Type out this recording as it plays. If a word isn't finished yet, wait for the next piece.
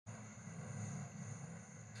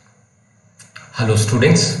Hello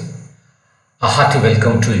students, a hearty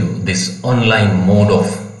welcome to you this online mode of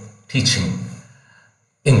teaching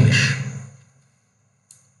English.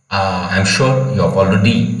 I'm sure you have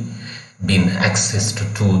already been accessed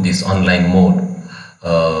to this online mode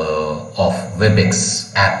of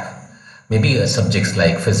WebEx app. Maybe subjects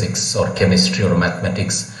like physics or chemistry or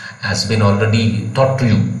mathematics has been already taught to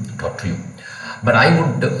you. But I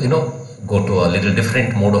would go to a little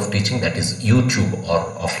different mode of teaching, that is YouTube or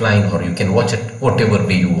offline, or you can watch it whatever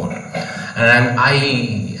way you want. And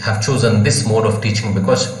I have chosen this mode of teaching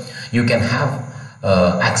because you can have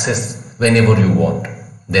access whenever you want.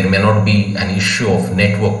 There may not be an issue of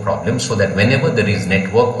network problem, so that whenever there is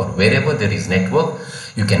network or wherever there is network,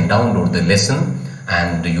 you can download the lesson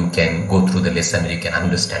and you can go through the lesson and you can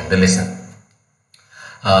understand the lesson.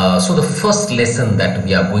 So the first lesson that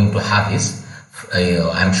we are going to have is,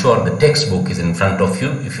 I'm sure the textbook is in front of you.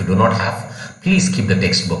 If you do not have, please keep the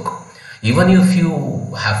textbook. Even if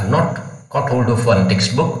you have not got hold of one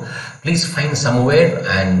textbook, please find somewhere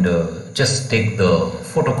and just take the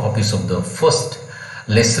photocopies of the first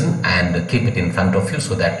lesson and keep it in front of you,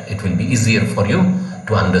 so that it will be easier for you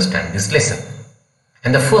to understand this lesson.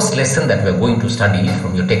 And the first lesson that we are going to study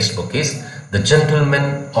from your textbook is The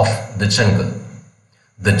Gentleman of the Jungle.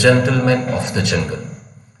 The Gentleman of the Jungle.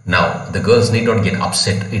 Now, the girls need not get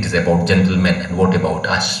upset. It is about gentlemen, and what about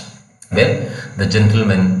us? Well, the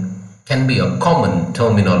gentleman can be a common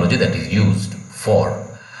terminology that is used for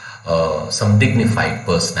some dignified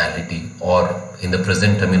personality, or in the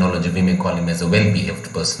present terminology we may call him as a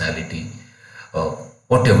well-behaved personality,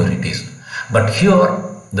 whatever it is. But here,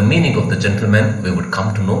 the meaning of the gentleman we would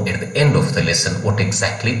come to know at the end of the lesson, what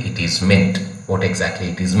exactly it is meant.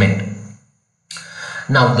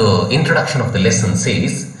 Now, the introduction of the lesson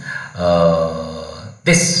says,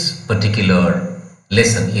 this particular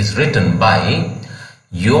lesson is written by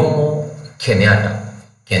Jomo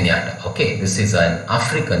Kenyata. Okay, this is an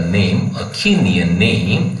African name, a Kenyan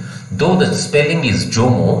name. Though the spelling is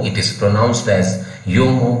Jomo, it is pronounced as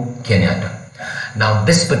Jomo Kenyata. Now,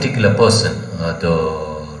 this particular person,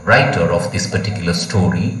 the writer of this particular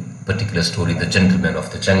story, The Gentleman of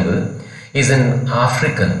the Jungle, is an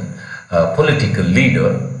African political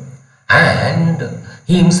leader, and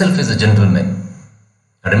he himself is a gentleman.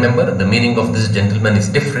 Remember, the meaning of this gentleman is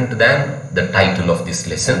different than the title of this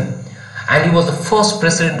lesson. And he was the first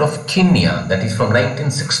president of Kenya, that is from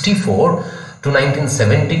 1964 to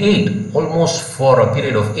 1978, almost for a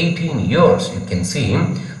period of 18 years. You can see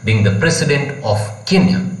him being the president of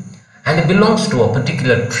Kenya. And he belongs to a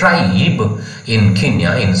particular tribe in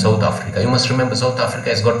Kenya, in South Africa. You must remember, South Africa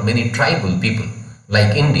has got many tribal people,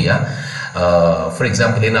 like India. For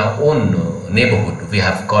example, in our own neighborhood, we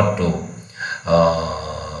have got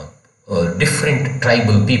different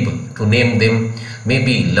tribal people. To name them,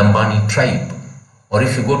 maybe Lambani tribe, or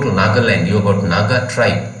if you go to Nagaland, you have got Naga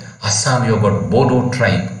tribe. Assam, you have got Bodo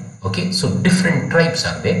tribe. Okay, so different tribes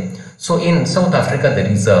are there. So in South Africa, there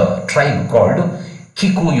is a tribe called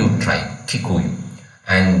Kikuyu tribe.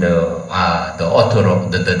 And the author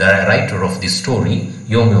of the writer of this story,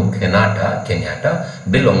 Jomo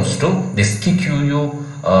Kenyata, belongs to this Kikuyu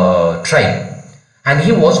tribe. And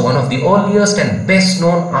he was one of the earliest and best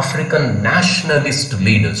known African nationalist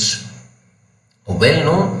leaders,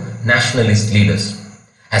 well-known nationalist leaders.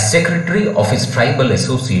 As secretary of his tribal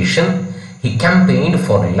association, he campaigned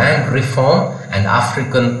for land reform and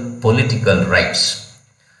African political rights.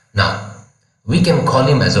 Now, we can call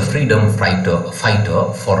him as a freedom fighter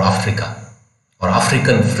for Africa, or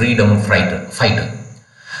African freedom fighter.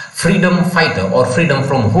 Freedom fighter, or freedom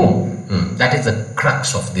from whom? That is the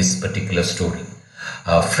crux of this particular story.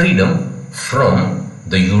 Freedom from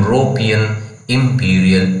the European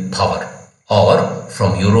imperial power, or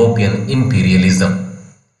from European imperialism.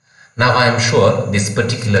 Now, I am sure this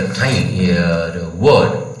particular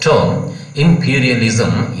term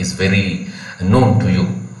imperialism is very known to you,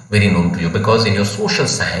 because in your social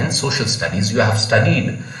science, social studies, you have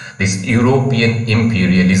studied this European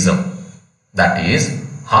imperialism. That is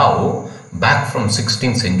how back from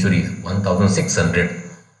 16th century, 1600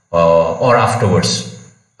 or afterwards,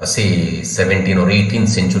 say 17th or 18th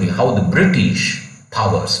century, how the British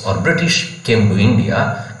powers or British came to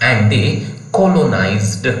India and they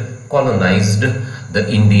colonized the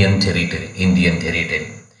Indian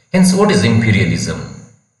territory. Hence, what is imperialism?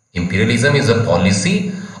 Imperialism is a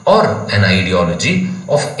policy or an ideology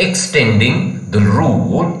of extending the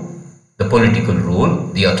rule, the political rule,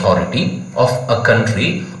 the authority of a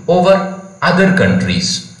country over other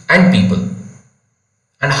countries and people.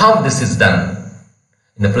 And how this is done?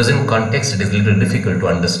 In the present context, it is a little difficult to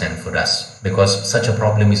understand for us because such a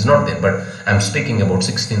problem is not there. But I'm speaking about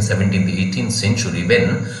 16th, 17th, the 18th century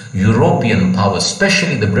when European power,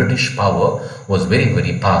 especially the British power, was very,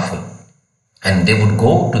 very powerful. And they would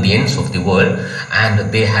go to the ends of the world,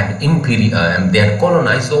 and they had they had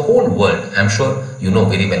colonized the whole world. I'm sure you know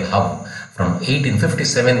very well how from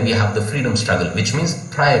 1857 we have the freedom struggle, which means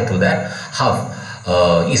prior to that how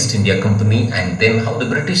East India Company and then how the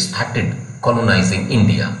British started colonizing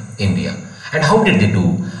India. And how did they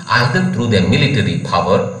do? Either through their military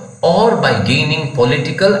power or by gaining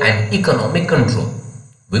political and economic control.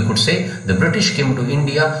 We could say the British came to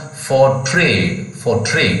India for trade,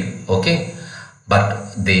 okay?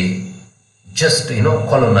 But they just,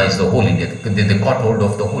 colonized the whole India. They got hold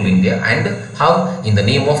of the whole India, and how? In the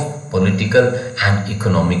name of political and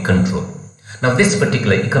economic control. Now, this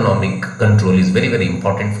particular economic control is very, very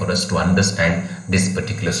important for us to understand this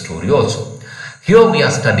particular story also. Here we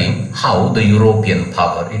are studying how the European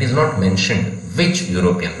power, it is not mentioned which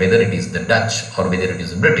European, whether it is the Dutch or whether it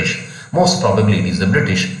is the British. Most probably it is the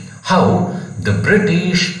British. How the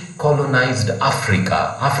British colonized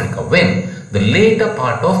Africa when? The later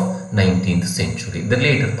part of 19th century,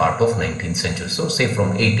 So say from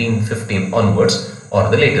 1815 onwards or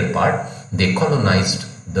the later part, they colonized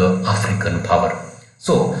the African power.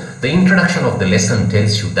 So the introduction of the lesson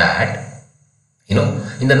tells you that, in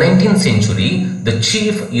the 19th century, the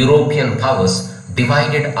chief European powers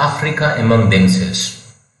divided Africa among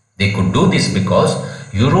themselves. They could do this because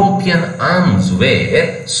European arms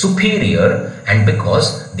were superior and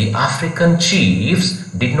because the African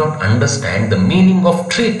chiefs did not understand the meaning of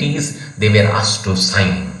treaties they were asked to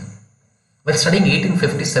sign. While studying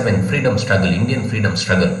 1857 freedom struggle, Indian freedom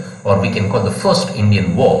struggle, or we can call the first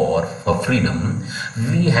Indian war for freedom,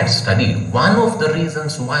 we had studied one of the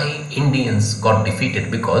reasons why Indians got defeated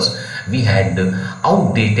because we had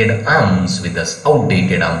outdated arms with us,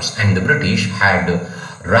 and the British had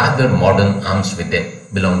rather modern arms with them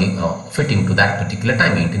fitting to that particular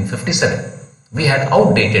time, 1857. We had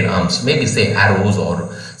outdated arms, maybe say arrows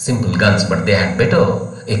or simple guns, but they had better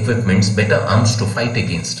equipments, better arms to fight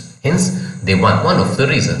against. Hence, they won, one of the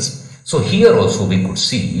reasons. So here also we could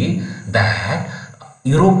see that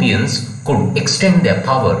Europeans could extend their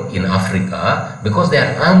power in Africa because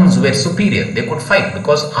their arms were superior. They could fight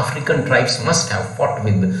because African tribes must have fought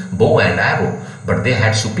with bow and arrow, but they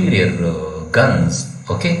had superior guns,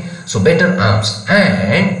 okay? So better arms,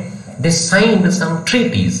 and they signed some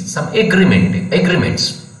treaties, some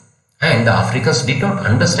agreements, and the Africans did not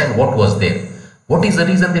understand what was there. What is the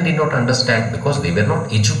reason they did not understand? Because they were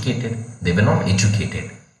not educated.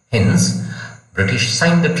 Hence, British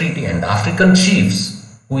signed the treaty, and the African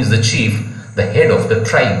chiefs, who is the chief, the head of the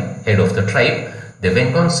tribe, they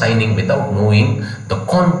went on signing without knowing the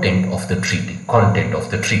content of the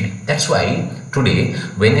treaty. That's why today,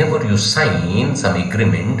 whenever you sign some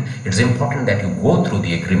agreement, it's important that you go through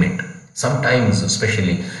the agreement. Sometimes,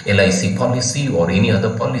 especially LIC policy or any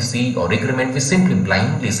other policy or agreement, we simply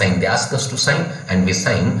blindly sign. They ask us to sign and we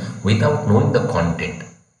sign without knowing the content.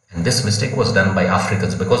 And this mistake was done by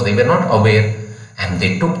Africans because they were not aware, and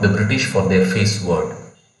they took the British for their face word,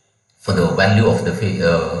 for the value of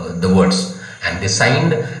the words, and they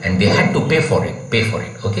signed and they had to pay for it.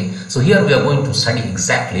 Okay, so here we are going to study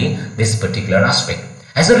exactly this particular aspect.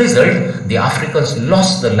 As a result, the Africans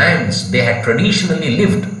lost the lands they had traditionally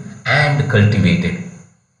lived and cultivated.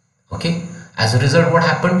 Okay, as a result, what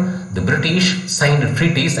happened? The British signed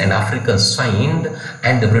treaties and Africans signed,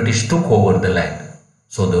 and the British took over the land.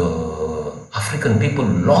 So the African people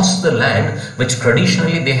lost the land which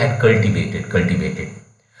traditionally they had cultivated.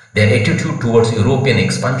 Their attitude towards European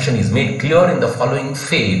expansion is made clear in the following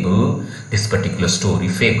fable, this particular story,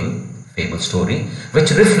 fable story,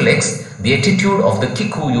 which reflects the attitude of the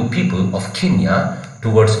Kikuyu people of Kenya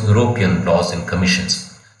towards European laws and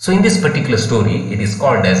commissions. So in this particular story, it is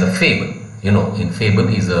called as a fable. In fable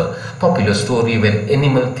is a popular story where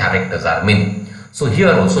animal characters are many. So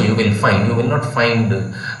here also you will not find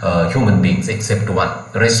human beings except one.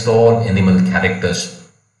 The rest all animal characters.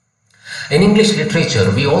 In English literature,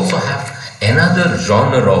 we also have another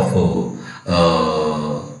genre of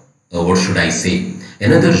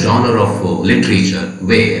another genre of literature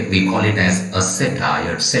where we call it as a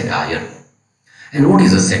satire. And what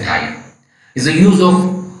is a satire? It's the use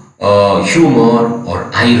of humor or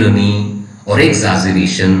irony or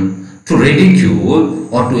exaggeration to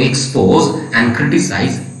ridicule or to expose and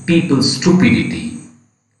criticize people's stupidity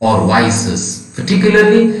or vices,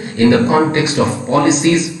 particularly in the context of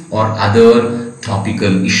policies or other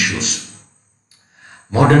topical issues.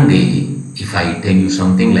 Modern day, if I tell you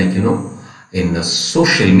something like, in the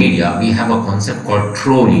social media, we have a concept called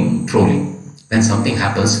trolling. When something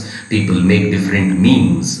happens, people make different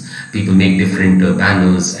memes, people make different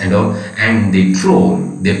banners and all, and they troll,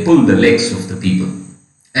 they pull the legs of the people,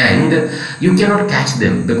 and you cannot catch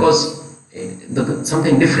them because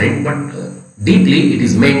something different, but deeply it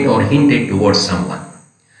is meant or hinted towards someone.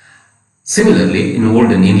 Similarly, in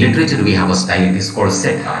literature, we have a style, it is called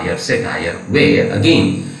satire, where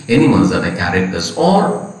again animals are the characters,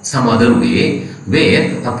 or some other way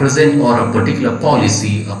where a present or a particular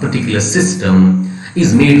policy, a particular system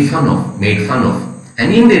is made fun of,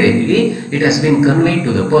 and indirectly it has been conveyed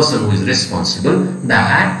to the person who is responsible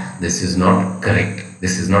that this is not correct,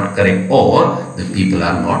 or the people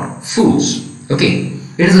are not fools. Okay,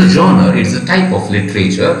 it is a genre, it is a type of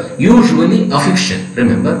literature, usually a fiction.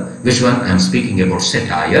 Remember which one I am speaking about,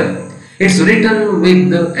 satire. It's written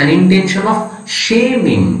with an intention of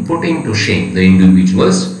shaming, putting to shame the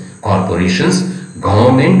individuals, corporations,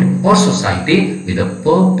 government or society with the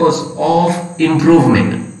purpose of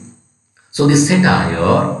improvement. So this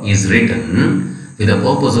satire is written with the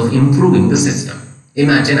purpose of improving the system.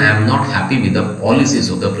 Imagine I am not happy with the policies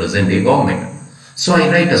of the present day government. So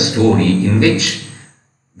I write a story in which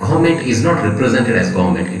government is not represented as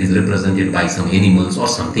government, it is represented by some animals or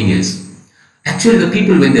something else. Actually, the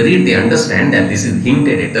people, when they read, they understand that this is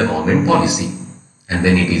hinted at the government policy. And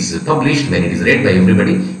when it is published, when it is read by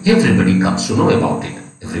everybody comes to know about it.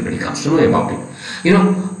 You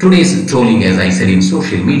know, today's trolling, as I said, in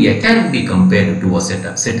social media can be compared to a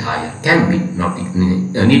satire. Can be,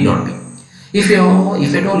 need not be. If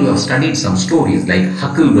at all you have studied some stories like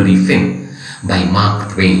Huckleberry Finn by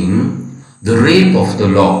Mark Twain, The Rape of the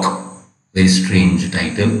Lock, very strange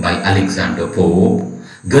title, by Alexander Pope,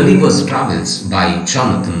 Gulliver's Travels by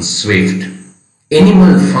Jonathan Swift,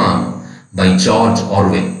 Animal Farm by George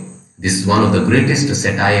Orwell. This is one of the greatest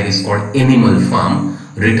satire, is called Animal Farm,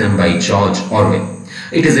 written by George Orwell.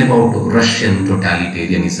 It is about Russian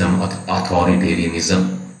totalitarianism,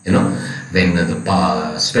 authoritarianism. You know, when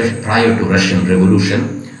prior to Russian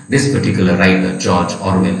Revolution, this particular writer, George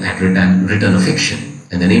Orwell, had written a fiction.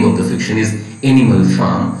 And the name of the fiction is Animal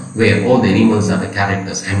Farm, where all the animals are the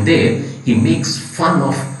characters. And there he makes fun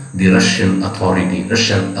of the Russian authority,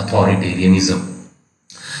 Russian authoritarianism.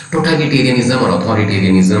 Totalitarianism or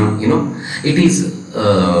authoritarianism, you know, it is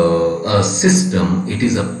a system, it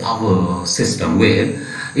is a power system where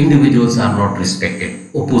individuals are not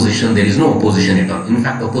respected. Opposition, there is no opposition at all. In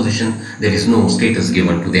fact, opposition, there is no status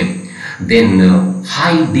given to them. Then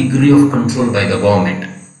high degree of control by the government.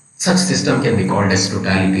 Such system can be called as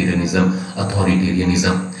totalitarianism,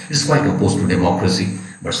 authoritarianism. It is quite opposed to democracy,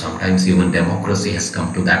 but sometimes even democracy has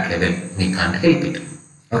come to that level. We can't help it.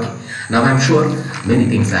 Okay. Now I am sure many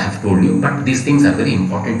things I have told you, but these things are very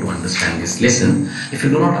important to understand this lesson. If you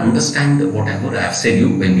do not understand whatever I have said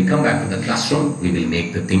you, when we come back to the classroom, we will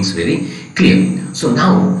make the things very clear. So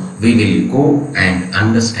now we will go and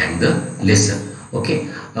understand the lesson. Okay.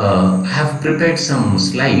 I have prepared some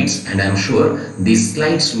slides, and I am sure these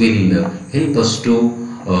slides will help us to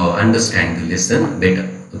understand the lesson better.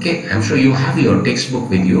 Okay, I am sure you have your textbook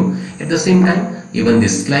with you. At the same time, even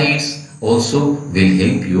these slides also will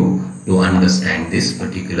help you to understand this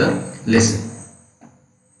particular lesson.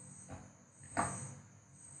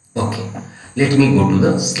 Okay, let me go to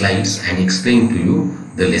the slides and explain to you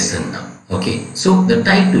the lesson now. Okay, so the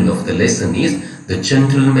title of the lesson is The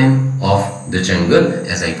Gentleman of the Jungle.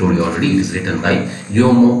 As I told you already, it is written by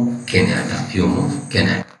Jomo Kenyata. Okay,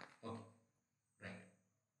 right.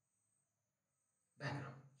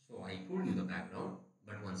 Background. So I told you the background,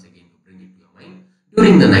 but once again to bring it to your mind.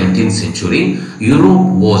 During the 19th century, Europe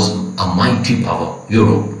was a mighty power.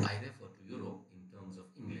 Europe, I refer to Europe in terms of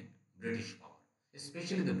England, British power,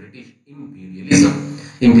 especially the British imperialism.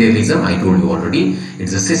 Imperialism, I told you already,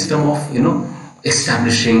 it's a system of, you know,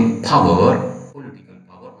 establishing power, political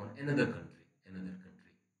power on another country,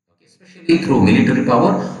 okay, especially through military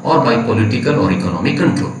power or by political or economic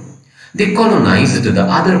control. They colonized the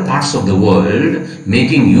other parts of the world,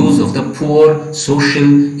 making use of the poor social,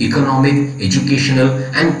 economic, educational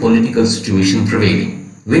and political situation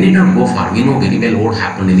prevailing. We need not go far, we know very well what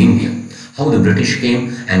happened in India. How the British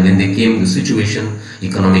came, and when they came, the situation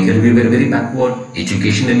economically we were very backward.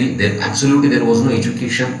 Educationally, there was no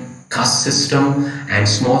education, caste system and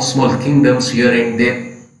small kingdoms here and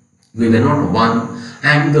there. We were not one,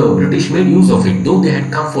 and the British made use of it. Though they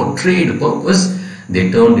had come for trade purpose, they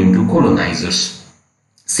turned into colonizers.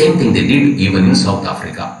 Same thing they did even in South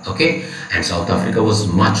Africa. Okay, and South Africa was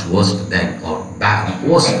much worse than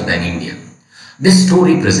India. This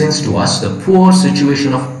story presents to us the poor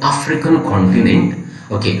situation of African continent,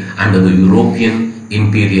 okay, under the European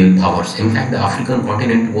imperial powers. In fact, the African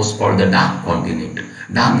continent was called the dark continent.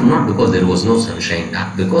 Dark not because there was no sunshine,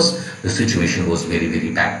 dark because the situation was very,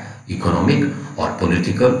 very bad. Economic or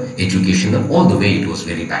political, educational, all the way it was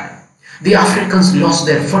very bad. The Africans lost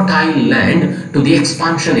their fertile land to the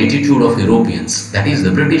expansion attitude of Europeans. That is,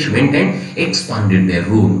 the British went and expanded their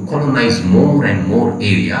rule, colonized more and more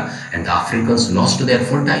area, and the Africans lost their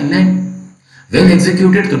fertile land. Well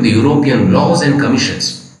executed through the European laws and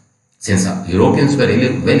commissions. Since Europeans were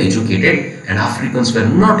well educated and Africans were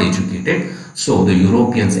not educated, so the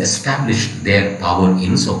Europeans established their power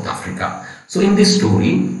in South Africa. So in this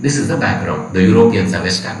story, this is the background. The Europeans have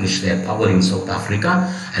established their power in South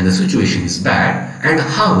Africa and the situation is bad, and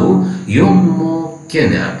how Jomo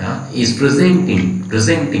Kenyata is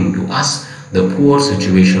presenting to us the poor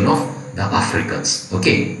situation of the Africans.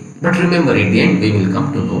 Okay, but remember, at the end we will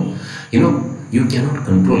come to know, you cannot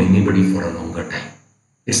control anybody for a longer time.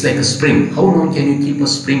 It's like a spring. How long can you keep a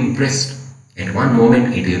spring pressed? At one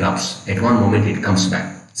moment it erupts, at one moment it comes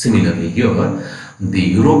back. Similarly here, the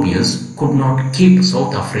Europeans could not keep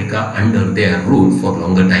South Africa under their rule for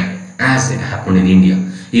longer time, as it happened in India.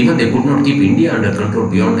 Even they could not keep India under control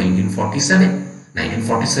beyond 1947.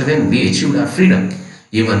 1947 we achieved our freedom.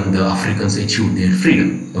 Even the Africans achieved their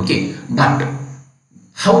freedom. Okay, but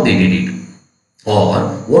how they did it, or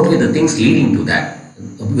what were the things leading to that?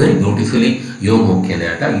 Very beautifully Jomo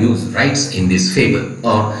Kenyata writes in this fable,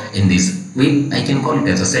 or in this way, I can call it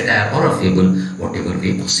as a satire or a fable, whatever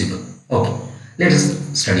way possible. Okay, let us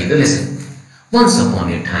study the lesson. Once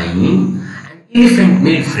upon a time, an elephant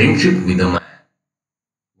made friendship with a man.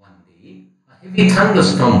 One day, a heavy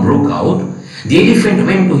thunderstorm broke out. The elephant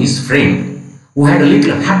went to his friend, who had a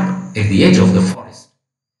little hut at the edge of the forest,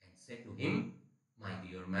 and said to him, "My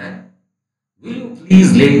dear man, will you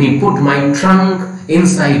please let me put my trunk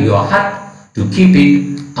inside your hut to keep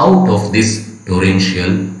it out of this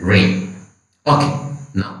torrential rain?" Okay,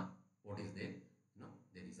 now what is there? No,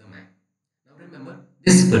 there is a man. Now remember,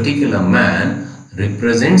 this particular man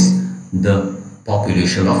represents the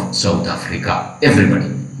population of South Africa.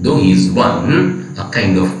 Everybody, though he is one, a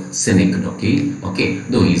kind of cynic, okay,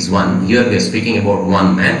 though he is one, here we are speaking about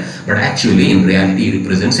one man, but actually in reality he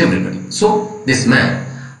represents everybody. So this man,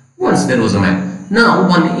 once there was a man. Now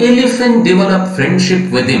one elephant developed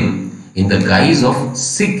friendship with him in the guise of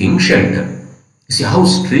seeking shelter. You see how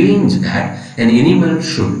strange that an animal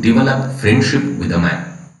should develop friendship with a man.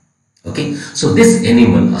 Okay, so this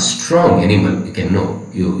animal, a strong animal, you can know,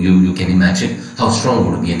 you can imagine how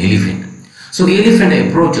strong would be an elephant. So the elephant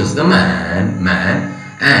approaches the man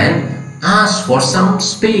and asks for some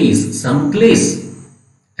space, some place.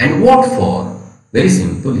 And what for? Very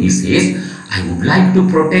simple, he says, "I would like to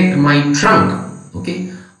protect my trunk."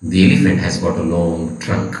 Okay, the elephant has got a long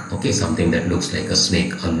trunk, okay, something that looks like a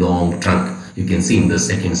snake, a long trunk. You can see in the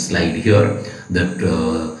second slide here that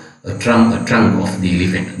a trunk of the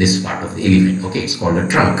elephant, this part of the elephant, okay, it's called a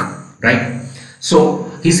trunk, right?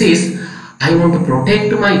 So he says, "I want to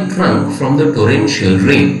protect my trunk from the torrential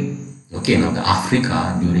rain." Okay, now the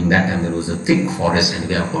Africa, during that time there was a thick forest, and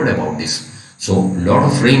we have heard about this. So lot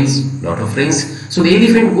of rains. So the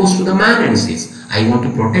elephant goes to the man and says, "I want to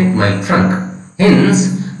protect my trunk,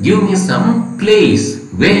 hence give me some place."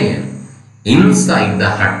 Where? Inside the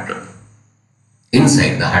hut.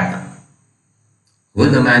 Inside the hut.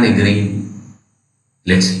 Will the man agree?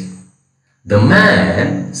 Let's see. The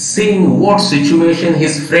man, seeing what situation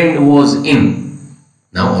his friend was in.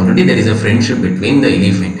 Now already there is a friendship between the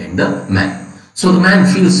elephant and the man. So the man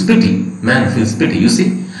feels pity. You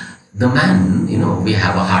see, the man, we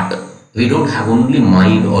have a heart. We don't have only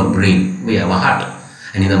mind or brain. We have a heart.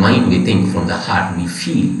 And in the mind we think, from the heart we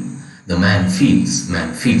feel. The man feels.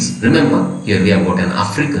 Remember, here we have got an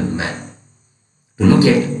African man. To look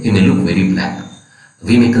at, he may look very black.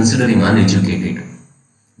 We may consider him uneducated.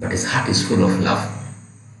 But his heart is full of love.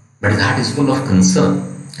 But his heart is full of concern.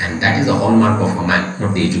 And that is a hallmark of a man,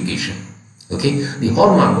 not the education. Okay? The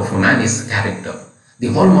hallmark of a man is character. The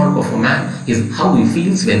hallmark of a man is how he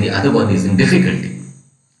feels when the other one is in difficulty.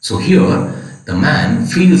 So here, the man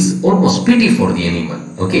feels almost pity for the animal.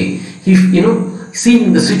 Okay? He,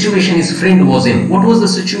 seeing the situation his friend was in. What was the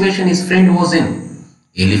situation his friend was in?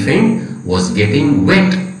 Elephant was getting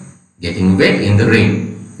wet in the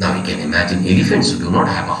rain. Now we can imagine elephants do not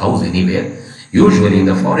have a house anywhere. Usually in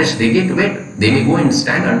the forest they get wet. They may go and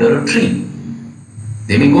stand under a tree.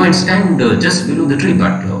 They may go and stand just below the tree,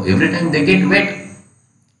 but every time they get wet.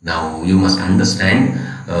 Now you must understand,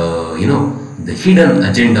 the hidden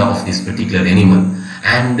agenda of this particular animal.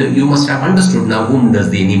 And you must have understood now whom does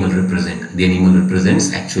the animal represent. The animal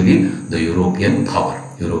represents actually the European power.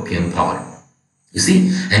 You see,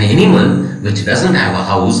 an animal which doesn't have a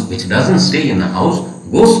house, which doesn't stay in a house,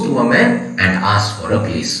 goes to a man and asks for a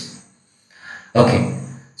place. Okay,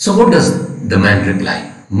 so what does the man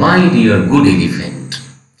reply? My dear good elephant.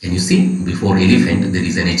 Can you see? Before elephant, there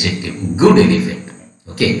is an adjective, good elephant.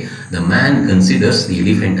 Okay, the man considers the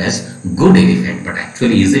elephant as good elephant, but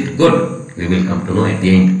actually is it good? We will come to know at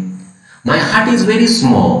the end. My hut is very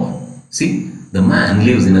small. See, the man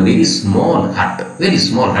lives in a very small hut. Very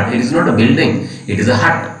small hut. It is not a building. It is a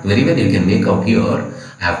hut. Very well you can make out here.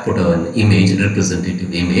 I have put an image,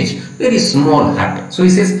 representative image. Very small hut. So he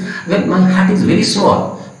says, well, my hut is very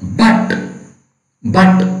small. But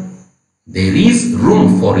there is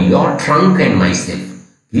room for your trunk and myself.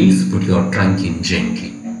 Please put your trunk in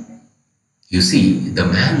gently. You see, the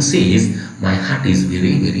man says, my hut is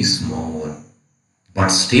very, very small. But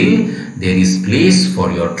still, there is place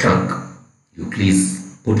for your trunk. You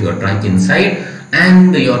please put your trunk inside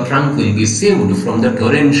and your trunk will be saved from the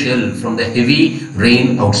torrential, from the heavy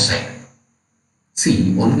rain outside.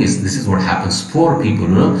 See, always this is what happens. Poor people,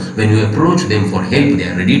 when you approach them for help, they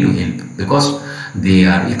are ready to help because they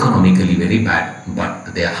are economically very bad,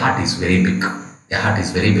 but their heart is very big. Their heart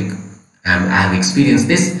is very big. I have experienced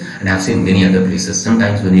this and I have seen many other places.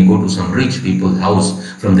 Sometimes when we go to some rich people's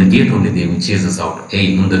house, from the gate only they will chase us out.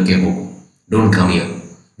 Hey, don't come here.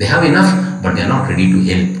 They have enough, but they are not ready to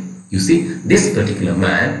help. You see, this particular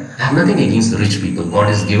man, I have nothing against the rich people. God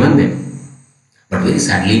has given them. But very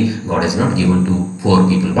sadly, God has not given to poor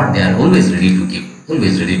people. But they are always ready to give.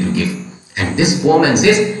 Always ready to give. And this poor man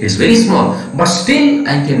says, it's very small. But still,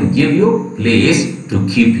 I can give you place to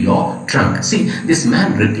keep your trunk. See, this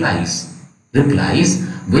man replies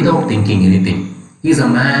without thinking anything. He is a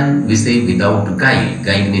man, we say, without guile.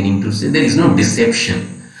 Guile meaning to say, there is no deception.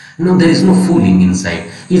 No, there is no fooling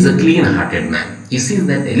inside. He is a clean-hearted man. He sees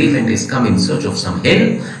that the elephant is come in search of some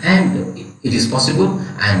help and it is possible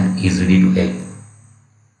and he is ready to help.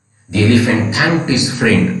 The elephant thanked his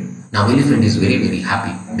friend. Now elephant is very, very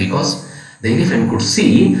happy because the elephant could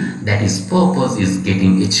see that his purpose is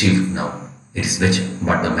getting achieved now. It is better.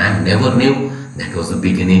 But the man never knew that was the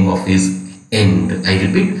beginning of his end. I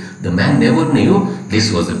repeat, the man never knew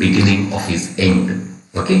this was the beginning of his end.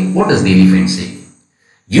 Okay, what does the elephant say?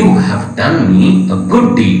 You have done me a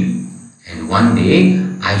good deed, and one day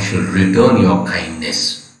I shall return your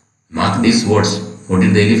kindness. Mark these words. What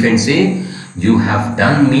did the elephant say? You have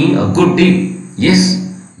done me a good deed. Yes,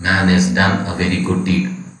 man has done a very good deed.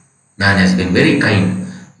 Man has been very kind.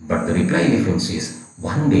 But the reply elephant says,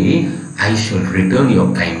 one day I shall return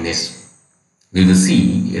your kindness. We will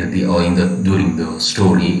see during the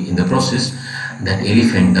story, in the process, that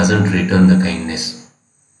elephant doesn't return the kindness.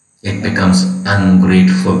 It becomes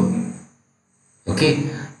ungrateful. Okay,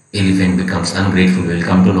 elephant becomes ungrateful. We will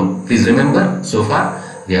come to know. Please remember, so far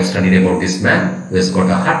we have studied about this man who has got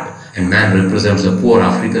a hut, and man represents the poor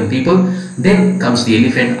African people. Then comes the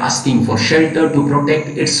elephant asking for shelter to protect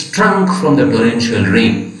its trunk from the torrential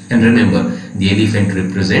rain. And remember, the elephant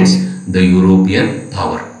represents the European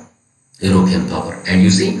power. European power. And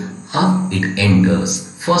you see how it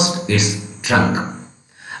enters. First, its trunk.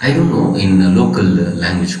 I don't know, in local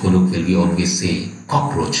language colloquial we always say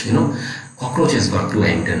cockroach. Cockroach has got two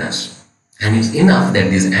antennas, and it's enough that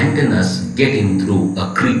these antennas get in through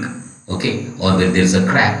a creek, okay, or where there's a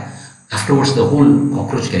crack. Afterwards the whole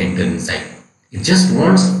cockroach can enter inside. It just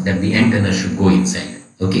wants that the antenna should go inside.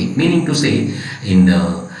 Okay, meaning to say, in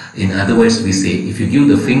other words, we say if you give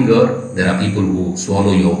the finger, there are people who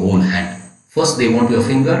swallow your whole hand. First they want your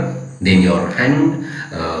finger, then your hand,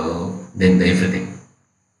 then everything.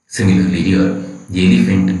 Similarly here, the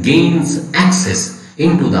elephant gains access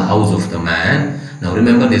into the house of the man. Now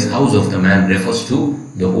remember, this house of the man refers to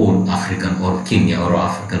the whole African or Kenya or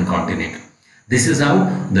African continent. This is how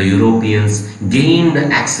the Europeans gained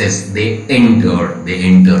access. They enter.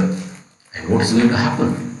 And what is going to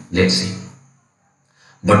happen? Let's see.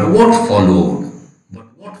 But what followed?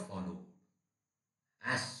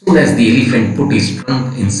 As soon as the elephant put his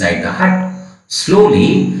trunk inside the hut,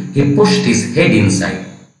 slowly he pushed his head inside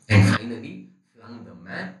and finally flung the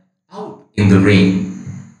man out in the rain,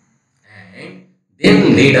 and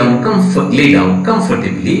then lay down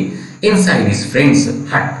comfortably inside his friend's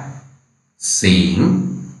hut,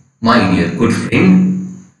 saying, my dear good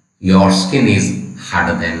friend, your skin is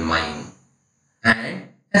harder than mine, and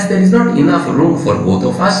as there is not enough room for both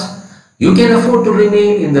of us, you can afford to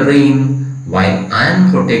remain in the rain while I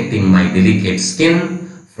am protecting my delicate skin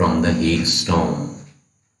from the hailstorm.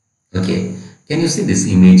 Okay, can you see this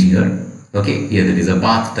image here? Okay, here there is a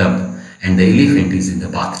bathtub and the elephant is in the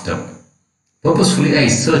bathtub. Purposefully I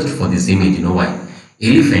searched for this image. You know why?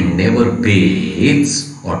 Elephant never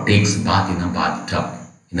bathes or takes bath in a bathtub.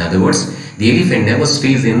 In other words, the elephant never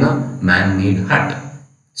stays in a man-made hut.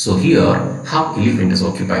 So here, how elephant is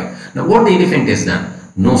occupied. Now what the elephant has done?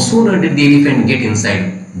 No sooner did the elephant get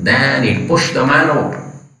inside than it pushed the man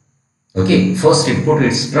out. Okay, first it put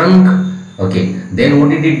its trunk. Okay, then what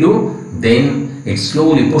did it do? Then it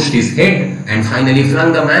slowly pushed his head and finally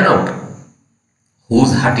flung the man out.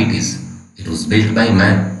 Whose hut it is? It was built by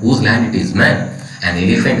man. Whose land it is? Man. An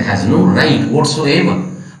elephant has no right whatsoever.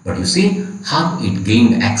 But you see how it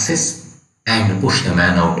gained access and pushed the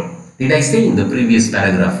man out. Did I say in the previous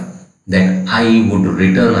paragraph that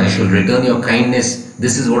I shall return your kindness?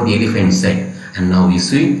 This is what the elephant said. And now you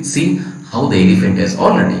see how the elephant has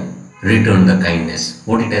already returned the kindness.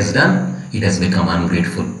 What it has done? It has become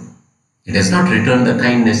ungrateful. It has not returned the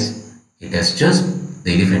kindness. It has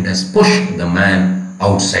the elephant has pushed the man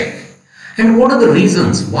outside. And what are the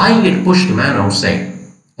reasons why it pushed the man outside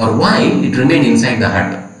or why it remained inside the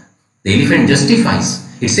hut? The elephant justifies.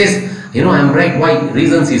 It says, I am right. Why?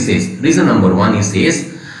 Reasons he says. Reason number one, he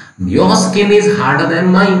says, your skin is harder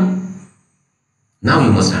than mine. Now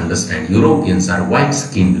you must understand, Europeans are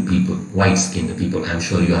white-skinned people. White-skinned people. I'm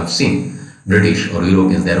sure you have seen British or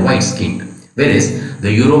Europeans, they are white-skinned. Whereas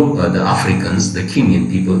the Africans, the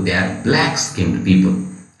Kenyan people, they are black-skinned people.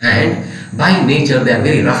 And by nature, they are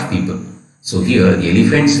very rough people. So here the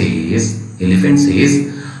elephant says,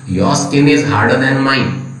 your skin is harder than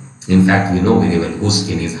mine. In fact, we know very well whose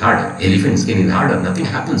skin is harder. Elephant skin is harder. Nothing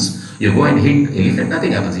happens. You go and hit elephant,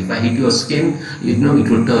 nothing happens. If I hit your skin, it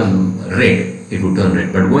will turn red. It will turn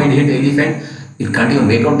red. But go and hit elephant, it can't even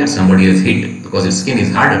make out that somebody has hit because its skin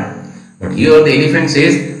is harder. But here the elephant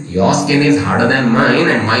says, your skin is harder than mine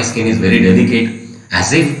and my skin is very delicate.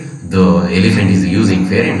 As if the elephant is using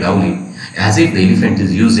Fair and Lovely. As if the elephant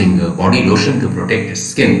is using body lotion to protect its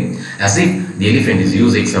skin. As if the elephant is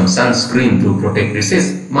using some sunscreen to protect it. It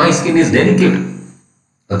says, my skin is delicate.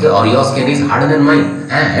 Okay, or your skin is harder than mine.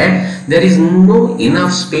 And there is no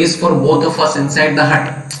enough space for both of us inside the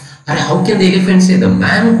hut. And how can the elephant say? The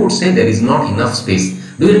man could say there is not enough space.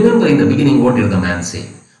 Do you remember in the beginning what did the man say?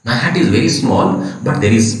 My hut is very small, but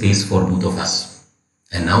there is space for both of us.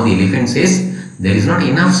 And now the elephant says, there is not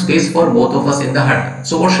enough space for both of us in the hut.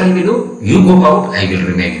 So what shall we do? You go out, I will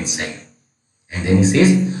remain inside. And then he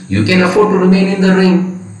says, you can afford to remain in the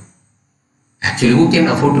rain. Actually, who can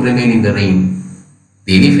afford to remain in the rain?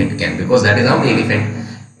 The elephant can, because that is how the elephant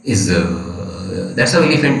is, that's how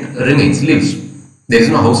elephant lives. There is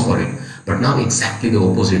no house for it. But now exactly the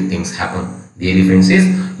opposite things happen. The elephant says,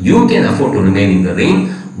 you can afford to remain in the rain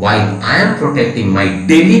while I am protecting my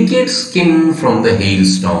delicate skin from the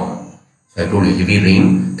hailstorm. So I told you heavy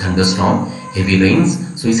rain, thunderstorm, heavy rains.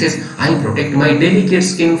 So he says, I protect my delicate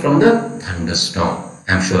skin from the thunderstorm.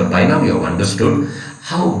 I'm sure by now you have understood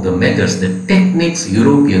how the methods, the techniques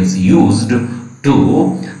Europeans used to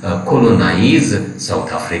colonize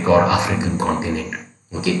South Africa or African continent.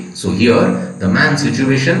 Okay, so here the man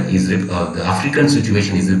situation is, the African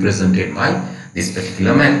situation is represented by this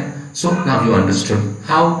particular man. So now you understood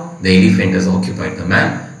how the elephant has occupied the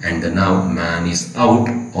man, and now man is out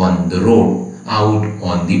on the road, out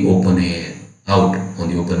on the open air, out on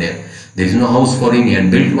the open air. There is no house for him. He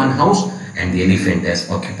had built one house and the elephant has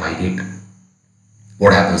occupied it.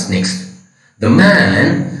 What happens next? The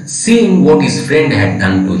man, seeing what his friend had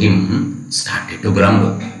done to him, started to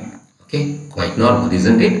grumble. Okay, quite normal,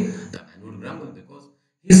 isn't it? The man would grumble because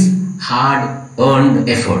his hard-earned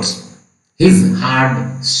efforts, his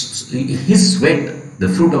sweat, the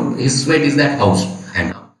fruit of his sweat is that house, and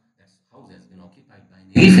now that house has been occupied by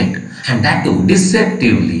an elephant, and that too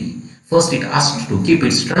deceptively. First it asked to keep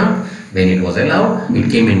its trunk, when it was allowed, it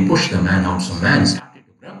came and pushed the man out, so man started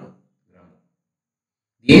to grumble.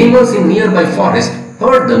 The animals in nearby forest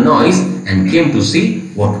heard the noise and came to see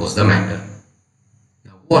what was the matter.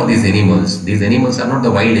 Now, who are these animals? These animals are not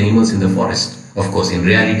the wild animals in the forest. Of course, in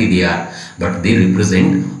reality they are, but they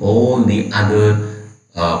represent all the other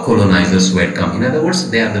colonizers who had come. In other words,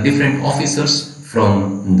 they are the different officers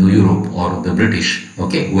from the Europe or the British,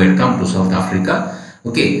 okay, who had come to South Africa.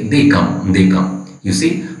 Okay, they come. You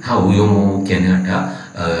see how Jomo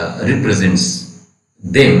Kenyata represents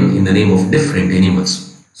them in the name of different animals.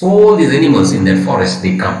 So all these animals in that forest,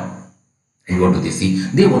 they come. And what do they see?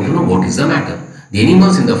 They want to know what is the matter. The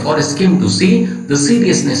animals in the forest came to see the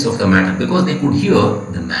seriousness of the matter because they could hear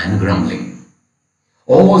the man grumbling.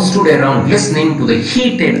 All stood around listening to the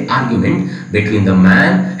heated argument between the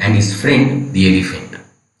man and his friend the elephant.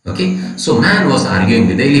 Okay, so man was arguing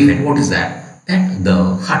with the elephant. What is that? That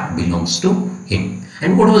the hut belongs to him.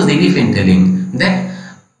 And what was the elephant telling? That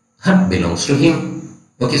hut belongs to him.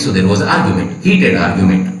 Okay, so there was argument, heated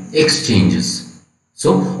argument, exchanges.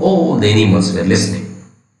 So all the animals were listening.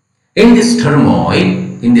 In this turmoil,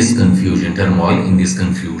 in this confusion,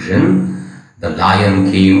 the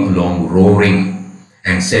lion came along roaring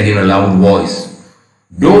and said in a loud voice,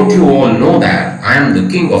 "Don't you all know that I am the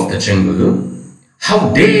king of the jungle?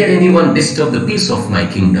 How dare anyone disturb the peace of my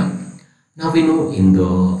kingdom?" Now we know in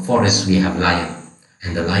the forest we have lion,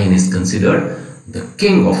 and the lion is considered the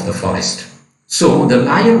king of the forest. So the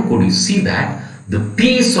lion could see that the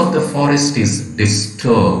peace of the forest is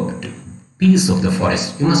disturbed. Peace of the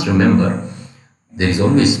forest. You must remember, there is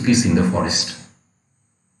always peace in the forest.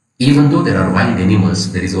 Even though there are wild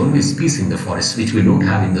animals, there is always peace in the forest, which we don't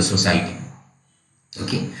have in the society.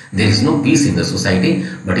 Okay, there is no peace in the society,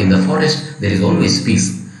 but in the forest there is always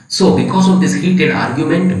peace. So because of this heated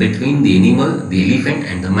argument between the animal, the elephant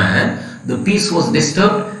and the man, the peace was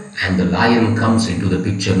disturbed, and the lion comes into the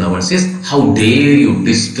picture now and says, "How dare you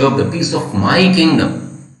disturb the peace of my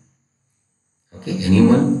kingdom?" Okay,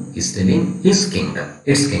 animal is telling his kingdom,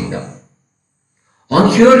 its kingdom.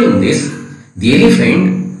 On hearing this, the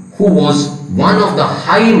elephant, who was one of the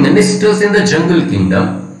high ministers in the jungle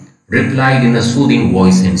kingdom, replied in a soothing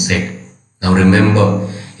voice and said, now remember,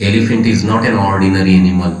 elephant is not an ordinary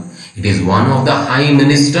animal. It is one of the high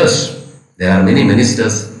ministers. There are many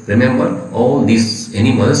ministers. Remember, all these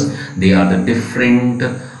animals, they are the different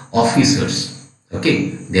officers.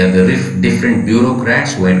 Okay, they are the different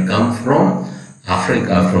bureaucrats who had come from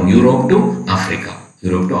Africa, from Europe to Africa.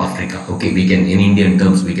 Okay, we can, in Indian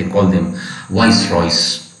terms, we can call them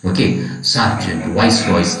viceroys. Okay, sergeant,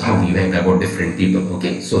 viceroys, how we have about different people.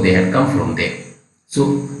 Okay, so they had come from there.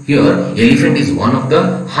 So here, elephant is one of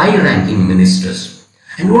the high-ranking ministers.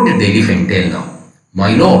 And what did the elephant tell now?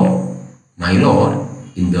 My lord,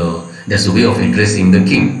 that's the way of addressing the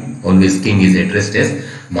king. Always king is addressed as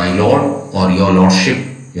my lord or your lordship.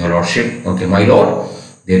 Okay, my lord,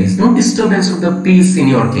 there is no disturbance of the peace in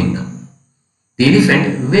your kingdom. The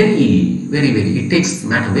elephant, it takes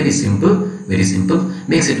matter very simple,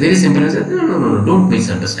 makes it very simple and says, no, don't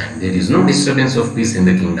misunderstand. There is no disturbance of peace in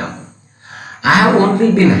the kingdom. I have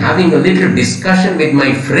only been having a little discussion with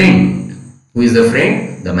my friend. Who is the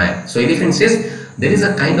friend? The man. So elephant says, there is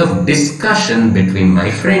a kind of discussion between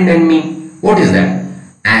my friend and me. What is that?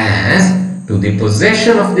 As to the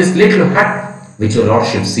possession of this little hut which your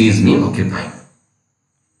lordship sees me occupying.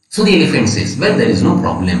 So the elephant says, well, there is no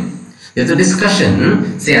problem. There is a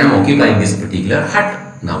discussion, say I am occupying this particular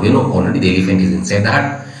hut. Now you know already the elephant is inside the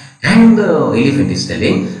hut. And the elephant is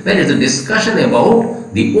telling, well, there is a discussion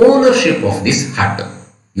about the ownership of this hut.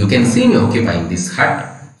 You can see me occupying this hut.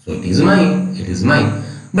 So it is mine.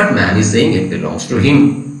 But man is saying it belongs to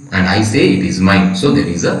him. And I say it is mine. So there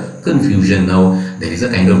is a confusion now. There is a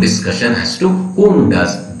kind of discussion as to whom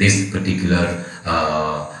does this particular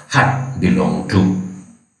hut belong to.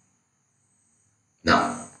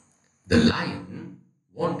 Now, the lion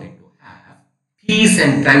wanted to have peace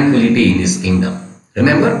and tranquility in his kingdom.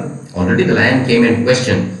 Remember, already the lion came and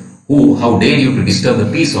questioned, how dare you to disturb the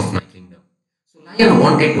peace of my kingdom? So lion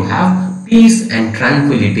wanted to have peace and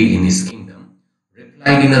tranquility in his kingdom,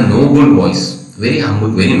 replied in a noble voice, very humble,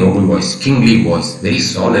 very noble voice, kingly voice, very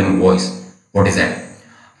solemn voice. What is that?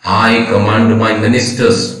 I command my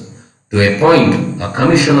ministers to appoint a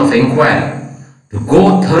commission of inquiry to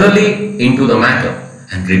go thoroughly into the matter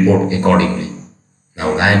and report accordingly.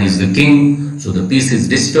 Now lion is the king, so the peace is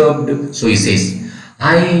disturbed. So he says,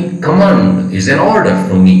 I command, it's an order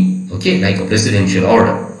from me, okay, like a presidential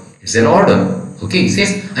order. It's an order, okay. He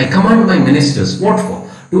says, I command my ministers, what for?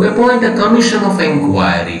 To appoint a commission of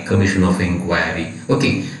inquiry,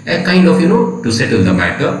 okay, a kind of, to settle the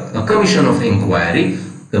matter, a commission of inquiry,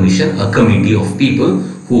 a committee of people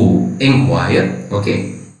who inquire,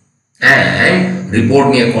 okay, and report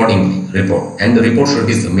me accordingly, and the report should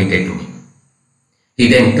be submitted to me. He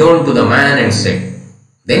then turned to the man and said,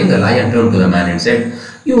 the lion turned to the man and said,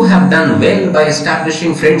 you have done well by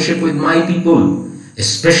establishing friendship with my people,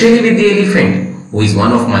 especially with the elephant, who is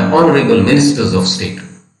one of my honorable ministers of state.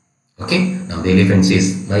 Okay, now the elephant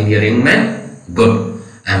says, my dear young man, good.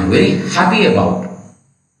 I am very happy about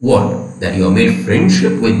what? That you have made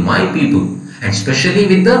friendship with my people, and especially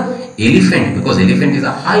with the elephant, because elephant is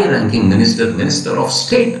a high-ranking minister of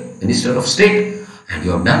state, and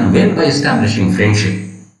you have done well by establishing friendship.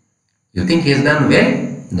 You think he has done well?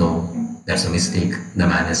 No, that's a mistake the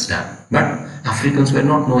man has done. But Africans were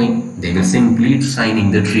not knowing. They were simply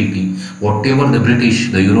signing the treaty. Whatever the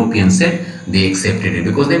British, the Europeans said, they accepted it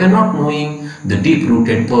because they were not knowing the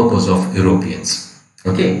deep-rooted purpose of Europeans.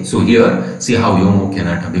 Okay, so here, see how Jomo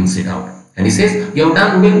Kenyata brings it out. And he says, you have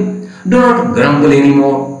done well. Do not grumble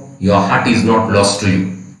anymore. your heart is not lost to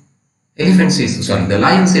you. Elephant says, sorry, the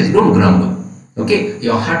lion says, don't grumble. Okay,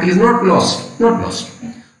 your heart is not lost, not lost.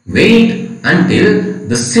 Wait until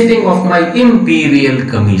the sitting of my imperial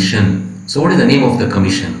commission. So what is the name of the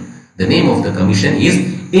commission? The name of the commission is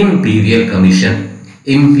Imperial Commission.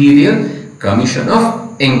 Imperial Commission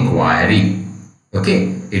of Inquiry.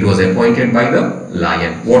 Okay, it was appointed by the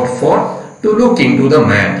lion. What for? To look into the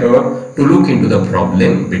matter, to look into the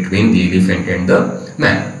problem between the elephant and the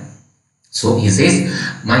man. So he says,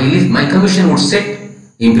 my commission would set,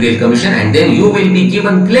 Imperial Commission, and then you will be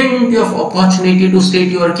given plenty of opportunity to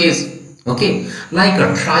state your case. Okay, like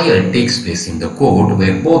a trial takes place in the court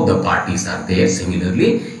where both the parties are there.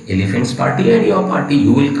 Similarly, elephant's party and your party,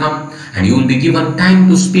 you will come and you will be given time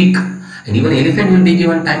to speak, and even elephant will be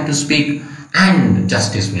given time to speak, and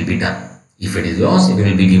justice will be done. If it is yours, it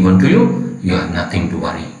will be given to you. You have nothing to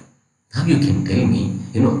worry. Now you can tell me,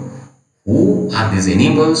 who are these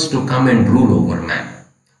animals to come and rule over man?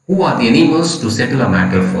 Who are the animals to settle a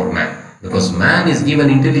matter for man? Because man is given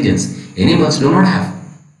intelligence, animals do not have.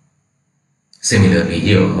 Similarly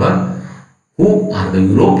here, who are the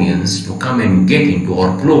Europeans to come and get into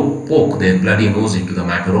or poke their bloody nose into the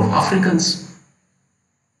matter of Africans?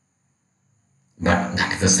 But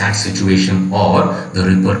that is the sad situation or the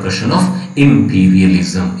repercussion of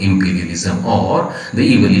imperialism or the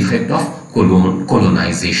evil effect of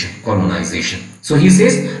colonization. So he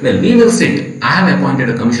says, well, we will sit. I have appointed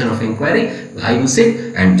a commission of inquiry. I will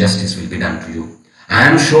sit and justice will be done to you. I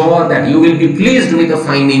am sure that you will be pleased with the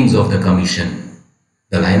findings of the commission.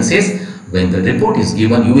 The lion says, when the report is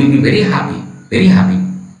given, you will be very happy, very happy.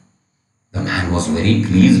 The man was very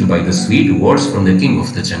pleased by the sweet words from the king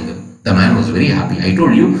of the jungle. The man was very happy. I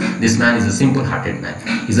told you, this man is a simple-hearted man.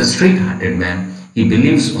 He is a straight-hearted man. He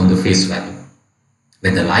believes on the face value.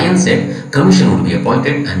 When the lion said, commission would be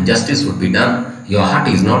appointed and justice would be done, your heart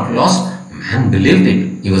is not lost, man believed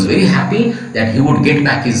it. He was very happy that he would get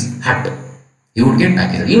back his hut. He would get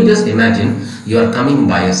back his hut. You just imagine, you are coming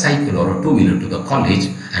by a cycle or a two-wheeler to the college,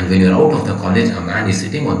 and when you are out of the college, a man is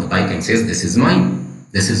sitting on the bike and says, this is mine.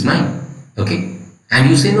 This is mine. Okay? And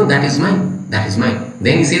you say, no, that is mine. That is mine.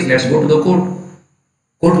 Then he says, let's go to the court.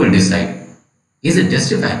 Court will decide. Is it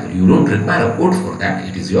justifiable? You don't require a court for that.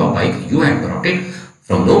 It is your bike. You have brought it.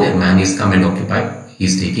 From nowhere, man is come and occupied. He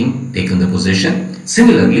is taken the possession.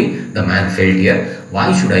 Similarly, the man felt here,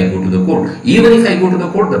 why should I go to the court? Even if I go to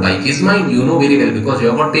the court, the bike is mine. You know very well because you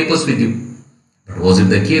have got papers with you. But was it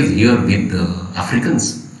the case here with the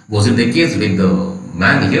Africans? Was it the case with the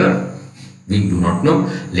man here? We do not know.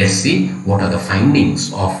 Let's see what are the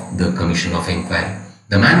findings of the commission of inquiry.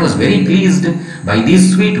 The man was very pleased by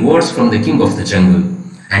these sweet words from the king of the jungle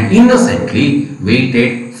and innocently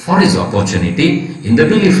waited for his opportunity in the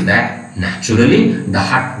belief that naturally the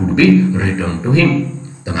hut would be returned to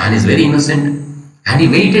him. The man is very innocent and he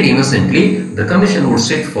waited innocently. The commission would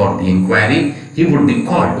sit for the inquiry. He would be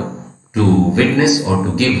called to witness or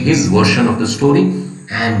to give his version of the story,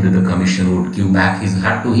 and the commission would give back his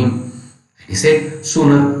hut to him. He said,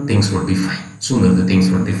 sooner things would be fine. Sooner the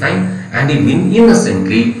things would be fine. And he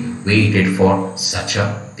innocently waited for such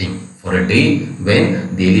a thing. For a day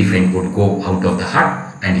when the elephant would go out of the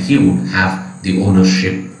hut and he would have the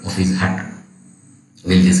ownership of his hut.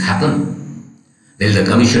 Will this happen? Will the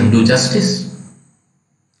commission do justice?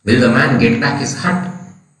 Will the man get back his hut?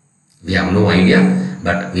 We have no idea,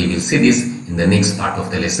 but we will see this in the next part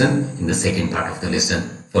of the lesson, in the second part of the lesson.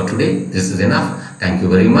 For today, this is enough. Thank you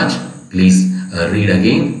very much. Please read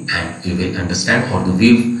again and you will understand, or to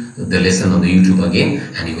view the lesson on the YouTube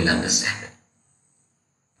again and you will understand.